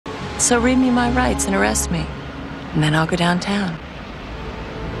So read me my rights and arrest me, and then I'll go downtown.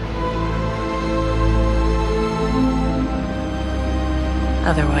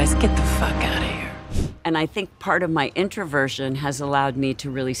 Otherwise, get the fuck out of here. And I think part of my introversion has allowed me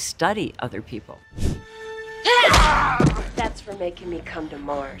to really study other people. That's for making me come to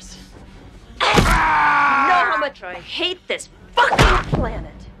Mars. You know how much I hate this fucking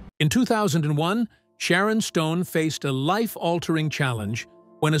planet. In 2001, Sharon Stone faced a life-altering challenge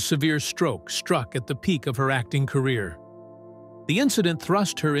when a severe stroke struck at the peak of her acting career. The incident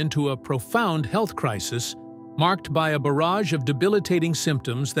thrust her into a profound health crisis, marked by a barrage of debilitating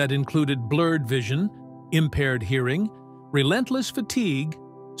symptoms that included blurred vision, impaired hearing, relentless fatigue,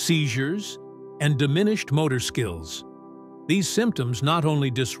 seizures, and diminished motor skills. These symptoms not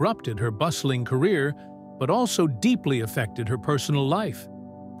only disrupted her bustling career, but also deeply affected her personal life,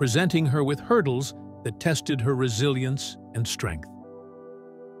 presenting her with hurdles that tested her resilience and strength.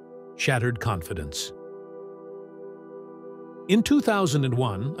 Shattered confidence. In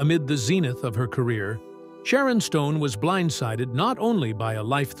 2001, amid the zenith of her career, Sharon Stone was blindsided not only by a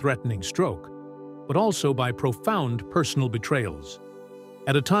life-threatening stroke, but also by profound personal betrayals.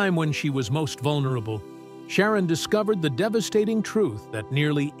 At a time when she was most vulnerable, Sharon discovered the devastating truth that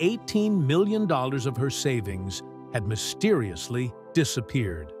nearly $18 million of her savings had mysteriously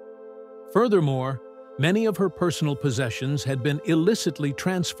disappeared. Furthermore, many of her personal possessions had been illicitly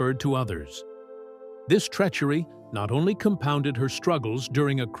transferred to others. This treachery not only compounded her struggles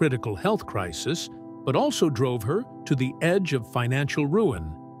during a critical health crisis, but also drove her to the edge of financial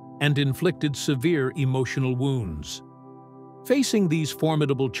ruin and inflicted severe emotional wounds. Facing these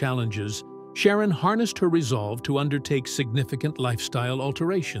formidable challenges, Sharon harnessed her resolve to undertake significant lifestyle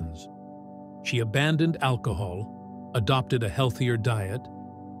alterations. She abandoned alcohol, adopted a healthier diet,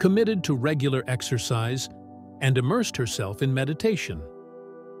 committed to regular exercise, and immersed herself in meditation.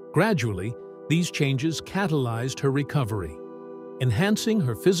 Gradually, these changes catalyzed her recovery, enhancing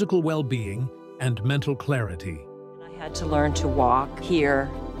her physical well-being and mental clarity. I had to learn to walk,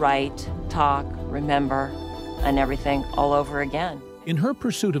 hear, write, talk, remember, and everything all over again. In her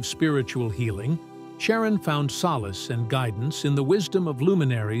pursuit of spiritual healing, Sharon found solace and guidance in the wisdom of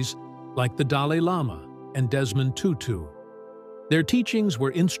luminaries like the Dalai Lama and Desmond Tutu. Their teachings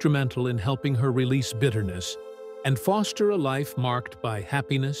were instrumental in helping her release bitterness and foster a life marked by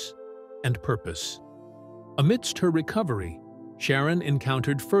happiness and purpose. Amidst her recovery, Sharon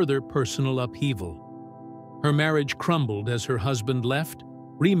encountered further personal upheaval. Her marriage crumbled as her husband left,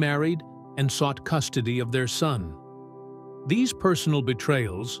 remarried, and sought custody of their son. These personal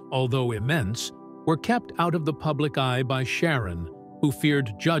betrayals, although immense, were kept out of the public eye by Sharon, who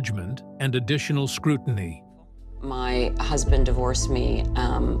feared judgment and additional scrutiny. My husband divorced me,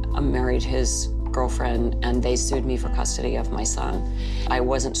 married his girlfriend, and they sued me for custody of my son. I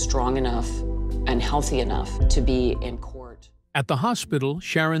wasn't strong enough and healthy enough to be in court. At the hospital,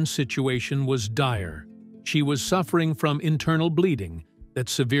 Sharon's situation was dire. She was suffering from internal bleeding that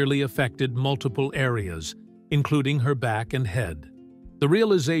severely affected multiple areas, including her back and head. The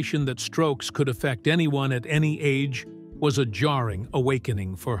realization that strokes could affect anyone at any age was a jarring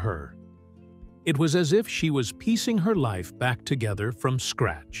awakening for her. It was as if she was piecing her life back together from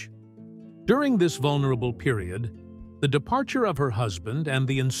scratch. During this vulnerable period, the departure of her husband and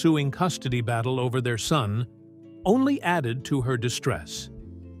the ensuing custody battle over their son only added to her distress,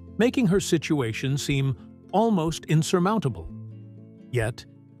 making her situation seem almost insurmountable. Yet,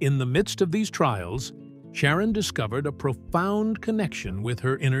 in the midst of these trials, Sharon discovered a profound connection with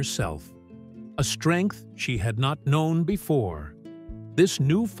her inner self, a strength she had not known before. This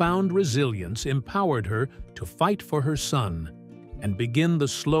newfound resilience empowered her to fight for her son and begin the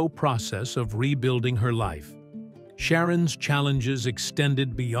slow process of rebuilding her life. Sharon's challenges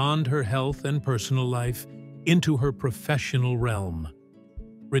extended beyond her health and personal life into her professional realm.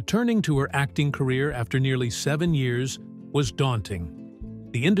 Returning to her acting career after nearly 7 years was daunting.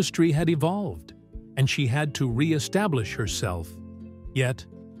 The industry had evolved, and she had to re-establish herself. Yet,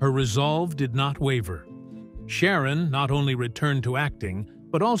 her resolve did not waver. Sharon not only returned to acting,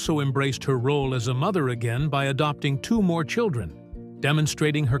 but also embraced her role as a mother again by adopting 2 more children,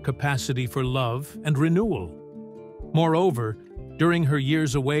 demonstrating her capacity for love and renewal. Moreover, during her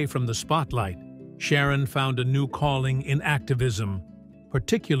years away from the spotlight, Sharon found a new calling in activism,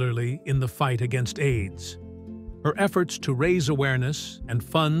 particularly in the fight against AIDS. Her efforts to raise awareness and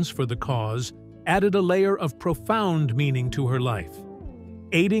funds for the cause added a layer of profound meaning to her life,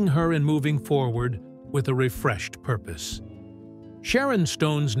 aiding her in moving forward with a refreshed purpose. Sharon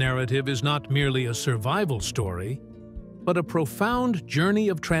Stone's narrative is not merely a survival story, but a profound journey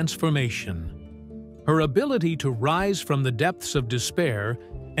of transformation. Her ability to rise from the depths of despair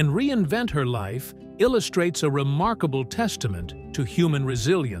and reinvent her life illustrates a remarkable testament to human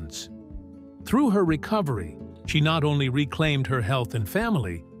resilience. Through her recovery, she not only reclaimed her health and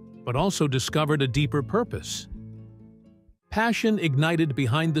family, but also discovered a deeper purpose. Passion ignited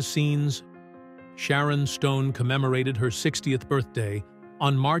behind the scenes. Sharon Stone commemorated her 60th birthday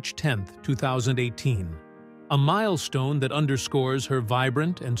on March 10, 2018, a milestone that underscores her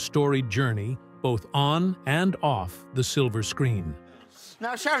vibrant and storied journey both on and off the silver screen.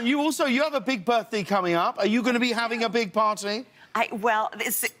 Now, Sharon, you have a big birthday coming up. Are you going to be having a big party? Well,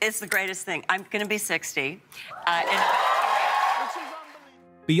 it's the greatest thing. I'm going to be 60.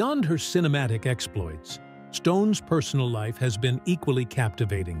 Beyond her cinematic exploits, Stone's personal life has been equally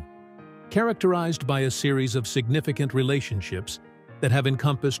captivating, characterized by a series of significant relationships that have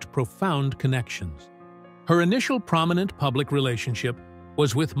encompassed profound connections. Her initial prominent public relationship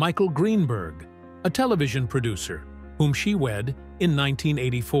was with Michael Greenberg, a television producer, whom she wed in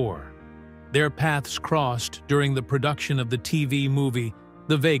 1984. Their paths crossed during the production of the TV movie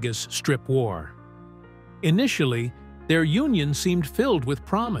The Vegas Strip War. Initially, their union seemed filled with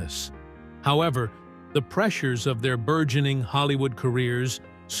promise. However, the pressures of their burgeoning Hollywood careers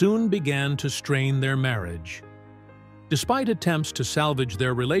soon began to strain their marriage. Despite attempts to salvage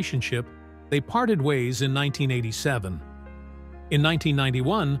their relationship, they parted ways in 1987. In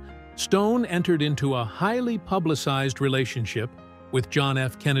 1991, Stone entered into a highly publicized relationship with John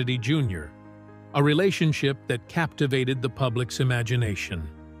F. Kennedy Jr., a relationship that captivated the public's imagination.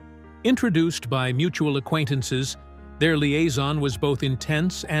 Introduced by mutual acquaintances, their liaison was both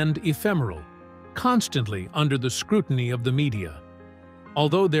intense and ephemeral, constantly under the scrutiny of the media.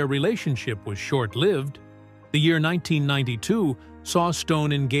 Although their relationship was short-lived, the year 1992 saw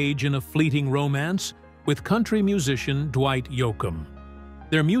Stone engage in a fleeting romance with country musician Dwight Yoakam.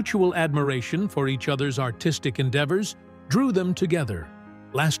 Their mutual admiration for each other's artistic endeavors drew them together,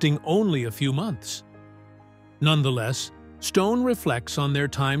 lasting only a few months. Nonetheless, Stone reflects on their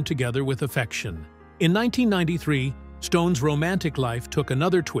time together with affection. In 1993, Stone's romantic life took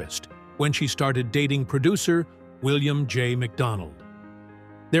another twist when she started dating producer William J. McDonald.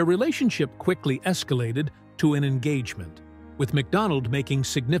 Their relationship quickly escalated to an engagement, with McDonald making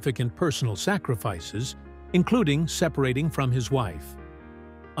significant personal sacrifices, including separating from his wife.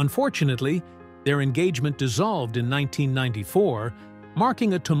 Unfortunately, their engagement dissolved in 1994,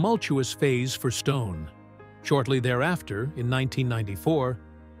 marking a tumultuous phase for Stone. Shortly thereafter, in 1994,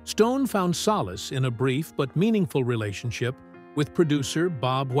 Stone found solace in a brief but meaningful relationship with producer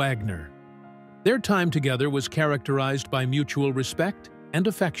Bob Wagner. Their time together was characterized by mutual respect and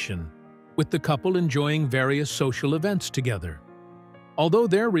affection, with the couple enjoying various social events together. Although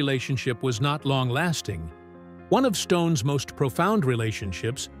their relationship was not long-lasting, one of Stone's most profound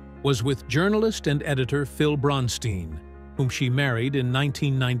relationships was with journalist and editor Phil Bronstein, whom she married in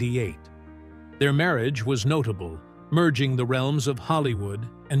 1998. Their marriage was notable, merging the realms of Hollywood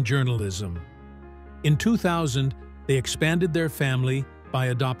and journalism. In 2000, they expanded their family by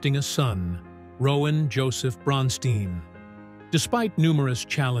adopting a son, Rowan Joseph Bronstein. Despite numerous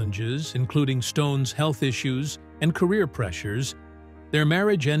challenges, including Stone's health issues and career pressures, their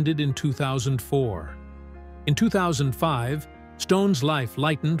marriage ended in 2004. In 2005, Stone's life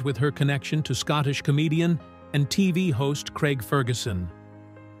lightened with her connection to Scottish comedian and TV host Craig Ferguson.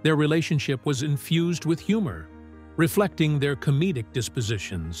 Their relationship was infused with humor, reflecting their comedic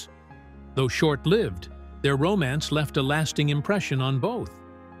dispositions. Though short-lived, their romance left a lasting impression on both,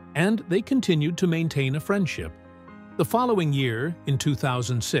 and they continued to maintain a friendship. The following year, in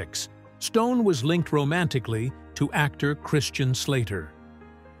 2006, Stone was linked romantically to actor Christian Slater.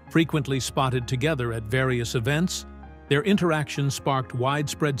 Frequently spotted together at various events, their interaction sparked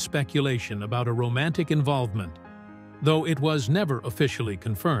widespread speculation about a romantic involvement, though it was never officially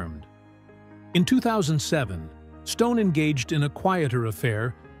confirmed. In 2007, Stone engaged in a quieter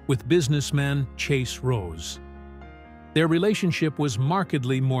affair with businessman Chase Rose. Their relationship was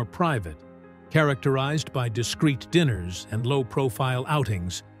markedly more private, characterized by discreet dinners and low-profile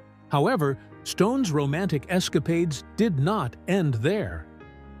outings. However, Stone's romantic escapades did not end there.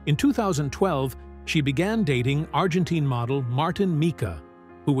 In 2012, she began dating Argentine model Martin Mika,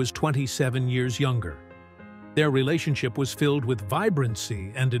 who was 27 years younger. Their relationship was filled with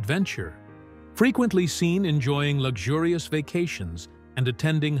vibrancy and adventure, frequently seen enjoying luxurious vacations and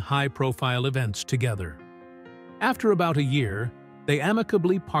attending high-profile events together. After about a year, they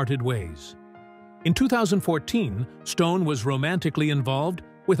amicably parted ways. In 2014, Stone was romantically involved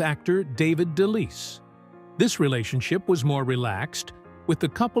with actor David DeLeese. This relationship was more relaxed, with the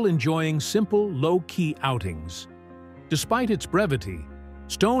couple enjoying simple, low-key outings. Despite its brevity,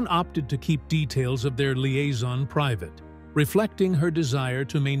 Stone opted to keep details of their liaison private, reflecting her desire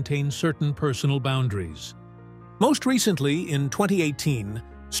to maintain certain personal boundaries. Most recently, in 2018,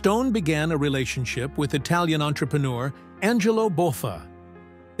 Stone began a relationship with Italian entrepreneur Angelo Boffa.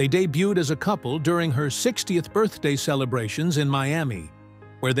 They debuted as a couple during her 60th birthday celebrations in Miami,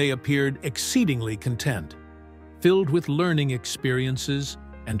 where they appeared exceedingly content, filled with learning experiences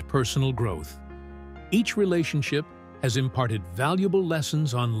and personal growth. Each relationship has imparted valuable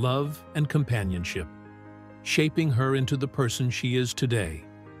lessons on love and companionship, shaping her into the person she is today.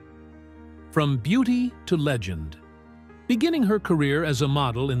 From beauty to legend. Beginning her career as a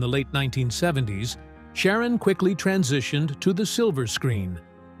model in the late 1970s, Sharon quickly transitioned to the silver screen,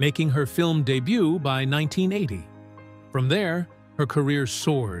 making her film debut by 1980. From there, her career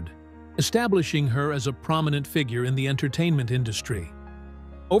soared, establishing her as a prominent figure in the entertainment industry.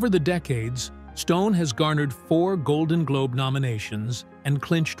 Over the decades, Stone has garnered 4 Golden Globe nominations and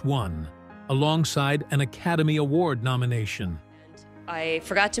clinched 1, alongside an Academy Award nomination. I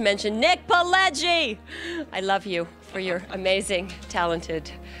forgot to mention Nick Pileggi. I love you for your amazing,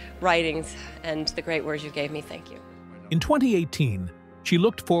 talented writings and the great words you gave me. Thank you. In 2018, she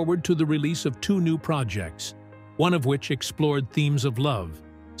looked forward to the release of 2 new projects, one of which explored themes of love,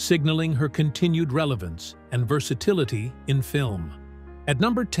 signaling her continued relevance and versatility in film. At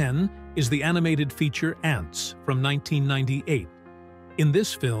number 10 is the animated feature Ants from 1998. In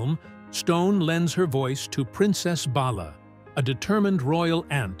this film, Stone lends her voice to Princess Bala, a determined royal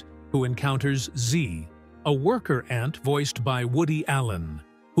ant who encounters Z, a worker ant voiced by Woody Allen,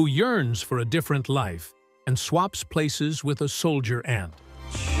 who yearns for a different life and swaps places with a soldier ant.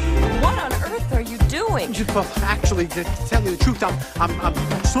 What on earth are you doing? Well, actually, to tell you the truth,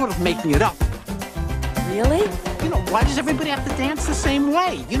 I'm sort of making it up. Really? You know, why does everybody have to dance the same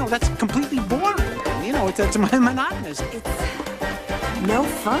way? You know, that's completely boring. You know, it's monotonous. It's no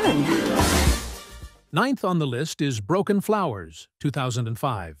fun. 9th on the list is Broken Flowers,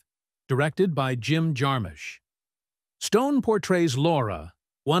 2005, directed by Jim Jarmusch. Stone portrays Laura,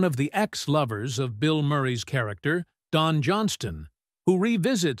 one of the ex-lovers of Bill Murray's character, Don Johnston, who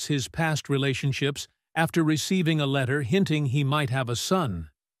revisits his past relationships after receiving a letter hinting he might have a son.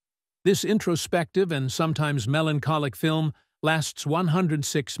 This introspective and sometimes melancholic film lasts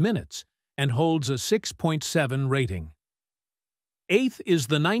 106 minutes and holds a 6.7 rating. 8th is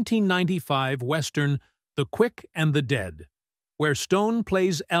the 1995 Western The Quick and the Dead, where Stone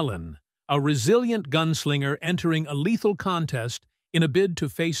plays Ellen, a resilient gunslinger entering a lethal contest in a bid to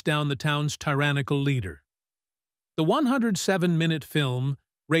face down the town's tyrannical leader. The 107-minute film,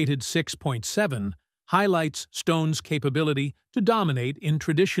 rated 6.7, highlights Stone's capability to dominate in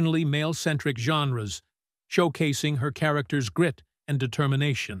traditionally male-centric genres, showcasing her character's grit and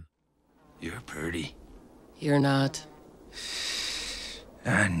determination. You're pretty. You're not.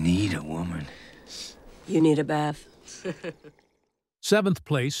 I need a woman. You need a bath. 7th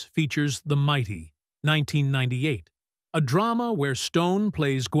place features The Mighty, 1998, a drama where Stone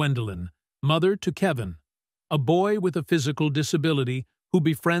plays Gwendolyn, mother to Kevin, a boy with a physical disability who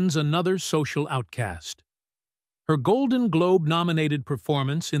befriends another social outcast. Her Golden Globe-nominated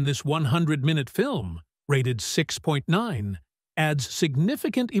performance in this 100-minute film, rated 6.9, adds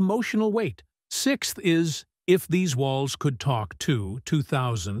significant emotional weight. 6th is If These Walls Could Talk Too,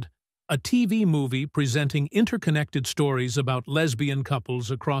 2000, a TV movie presenting interconnected stories about lesbian couples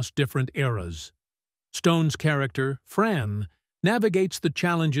across different eras. Stone's character, Fran, navigates the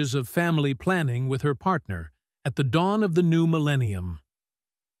challenges of family planning with her partner at the dawn of the new millennium.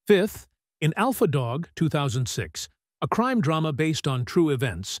 5th, in Alpha Dog, 2006, a crime drama based on true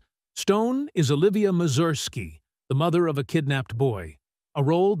events, Stone is Olivia Mazursky, the mother of a kidnapped boy, a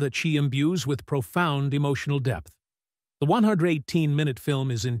role that she imbues with profound emotional depth. The 118-minute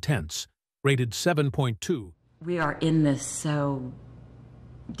film is intense, rated 7.2. We are in this so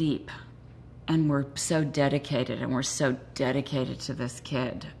deep, and we're so dedicated to this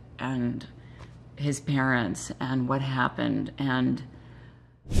kid and his parents and what happened. And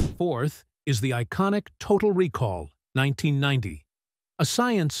 4th is the iconic Total Recall, 1990, a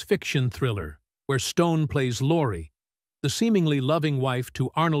science fiction thriller where Stone plays Laurie, the seemingly loving wife to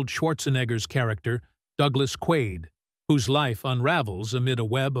Arnold Schwarzenegger's character, Douglas Quaid, whose life unravels amid a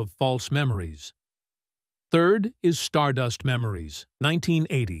web of false memories. 3rd is Stardust Memories,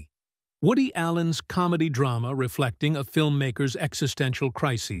 1980, Woody Allen's comedy drama reflecting a filmmaker's existential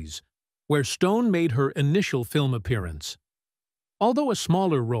crises, where Stone made her initial film appearance. Although a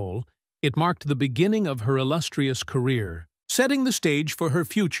smaller role, it marked the beginning of her illustrious career, setting the stage for her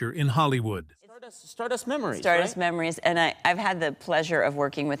future in Hollywood. Stardust Memories, Stardust right? Memories, and I've had the pleasure of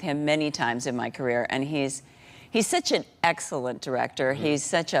working with him many times in my career, and he's such an excellent director. He's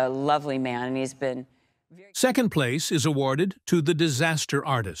such a lovely man, and he's been Second place is awarded to The Disaster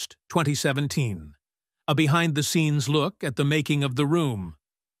Artist, 2017, a behind-the-scenes look at the making of The Room.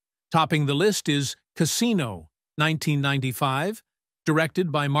 Topping the list is Casino, 1995,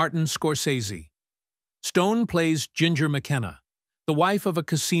 directed by Martin Scorsese. Stone plays Ginger McKenna, the wife of a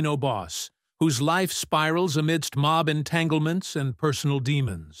casino boss, whose life spirals amidst mob entanglements and personal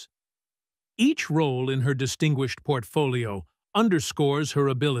demons. Each role in her distinguished portfolio underscores her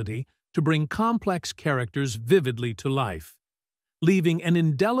ability to bring complex characters vividly to life, leaving an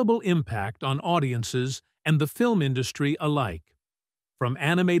indelible impact on audiences and the film industry alike. From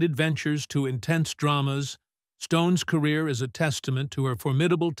animated ventures to intense dramas, Stone's career is a testament to her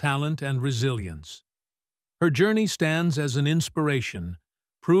formidable talent and resilience. Her journey stands as an inspiration,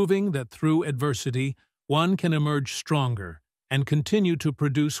 proving that through adversity, one can emerge stronger and continue to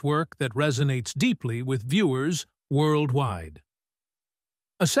produce work that resonates deeply with viewers worldwide.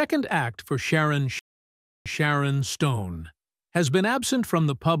 A second act for Sharon Stone has been absent from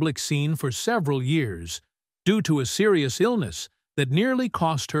the public scene for several years due to a serious illness that nearly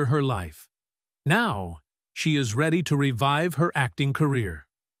cost her her life. Now, she is ready to revive her acting career.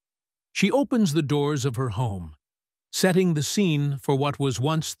 She opens the doors of her home, setting the scene for what was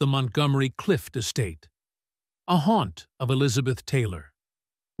once the Montgomery Clift estate, a haunt of Elizabeth Taylor,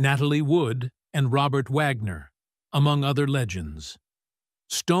 Natalie Wood, and Robert Wagner, among other legends.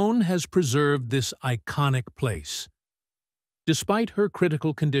 Stone has preserved this iconic place. Despite her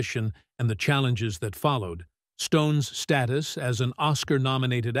critical condition and the challenges that followed, Stone's status as an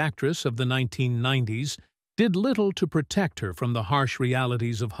Oscar-nominated actress of the 1990s did little to protect her from the harsh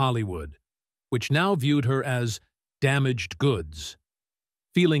realities of Hollywood, which now viewed her as damaged goods.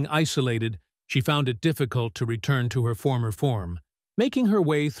 Feeling isolated, she found it difficult to return to her former form, making her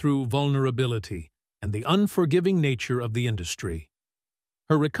way through vulnerability and the unforgiving nature of the industry.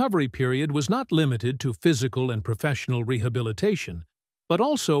 Her recovery period was not limited to physical and professional rehabilitation, but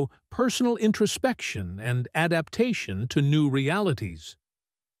also personal introspection and adaptation to new realities.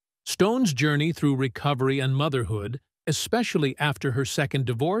 Stone's journey through recovery and motherhood, especially after her second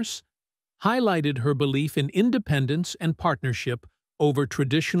divorce, highlighted her belief in independence and partnership over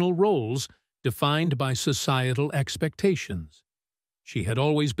traditional roles defined by societal expectations. She had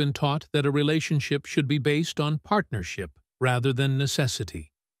always been taught that a relationship should be based on partnership rather than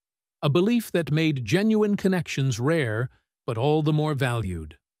necessity, a belief that made genuine connections rare but all the more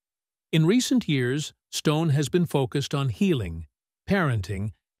valued. In recent years, Stone has been focused on healing,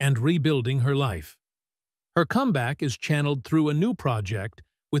 parenting, and rebuilding her life. Her comeback is channeled through a new project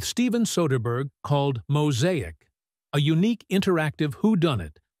with Steven Soderbergh called Mosaic, a unique interactive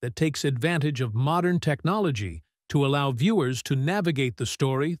whodunit that takes advantage of modern technology to allow viewers to navigate the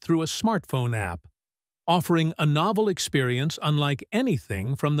story through a smartphone app, offering a novel experience unlike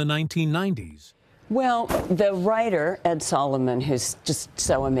anything from the 1990s. Well, the writer, Ed Solomon, who's just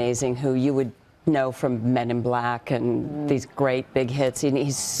so amazing, who you would know from Men in Black and these great big hits, and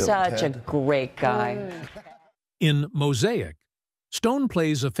he's such a great guy. In Mosaic, Stone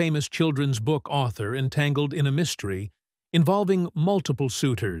plays a famous children's book author entangled in a mystery involving multiple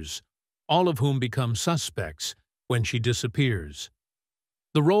suitors, all of whom become suspects when she disappears.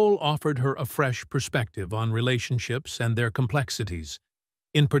 The role offered her a fresh perspective on relationships and their complexities,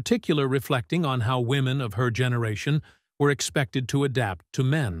 in particular reflecting on how women of her generation were expected to adapt to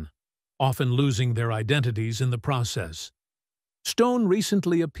men, often losing their identities in the process. Stone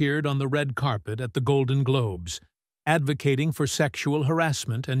recently appeared on the red carpet at the Golden Globes, advocating for sexual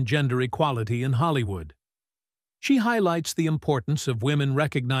harassment and gender equality in Hollywood. She highlights the importance of women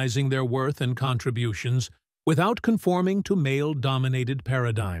recognizing their worth and contributions without conforming to male-dominated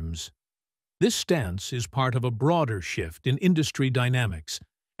paradigms. This stance is part of a broader shift in industry dynamics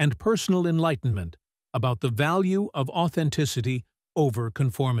and personal enlightenment about the value of authenticity over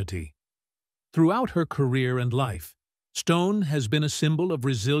conformity. Throughout her career and life, Stone has been a symbol of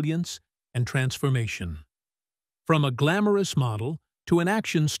resilience and transformation. From a glamorous model to an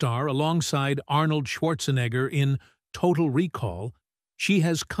action star alongside Arnold Schwarzenegger in Total Recall, she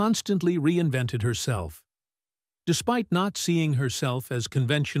has constantly reinvented herself. Despite not seeing herself as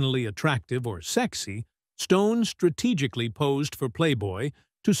conventionally attractive or sexy, Stone strategically posed for Playboy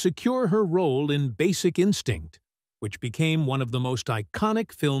to secure her role in Basic Instinct, which became one of the most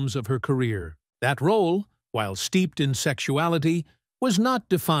iconic films of her career. That role, while steeped in sexuality, was not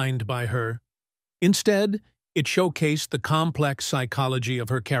defined by her. Instead, it showcased the complex psychology of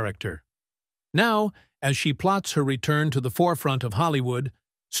her character. Now, as she plots her return to the forefront of Hollywood,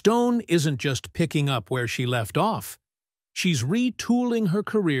 Stone isn't just picking up where she left off. She's retooling her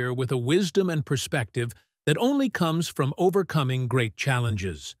career with a wisdom and perspective that only comes from overcoming great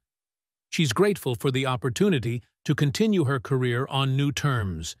challenges. She's grateful for the opportunity to continue her career on new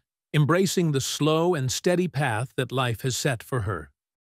terms, embracing the slow and steady path that life has set for her.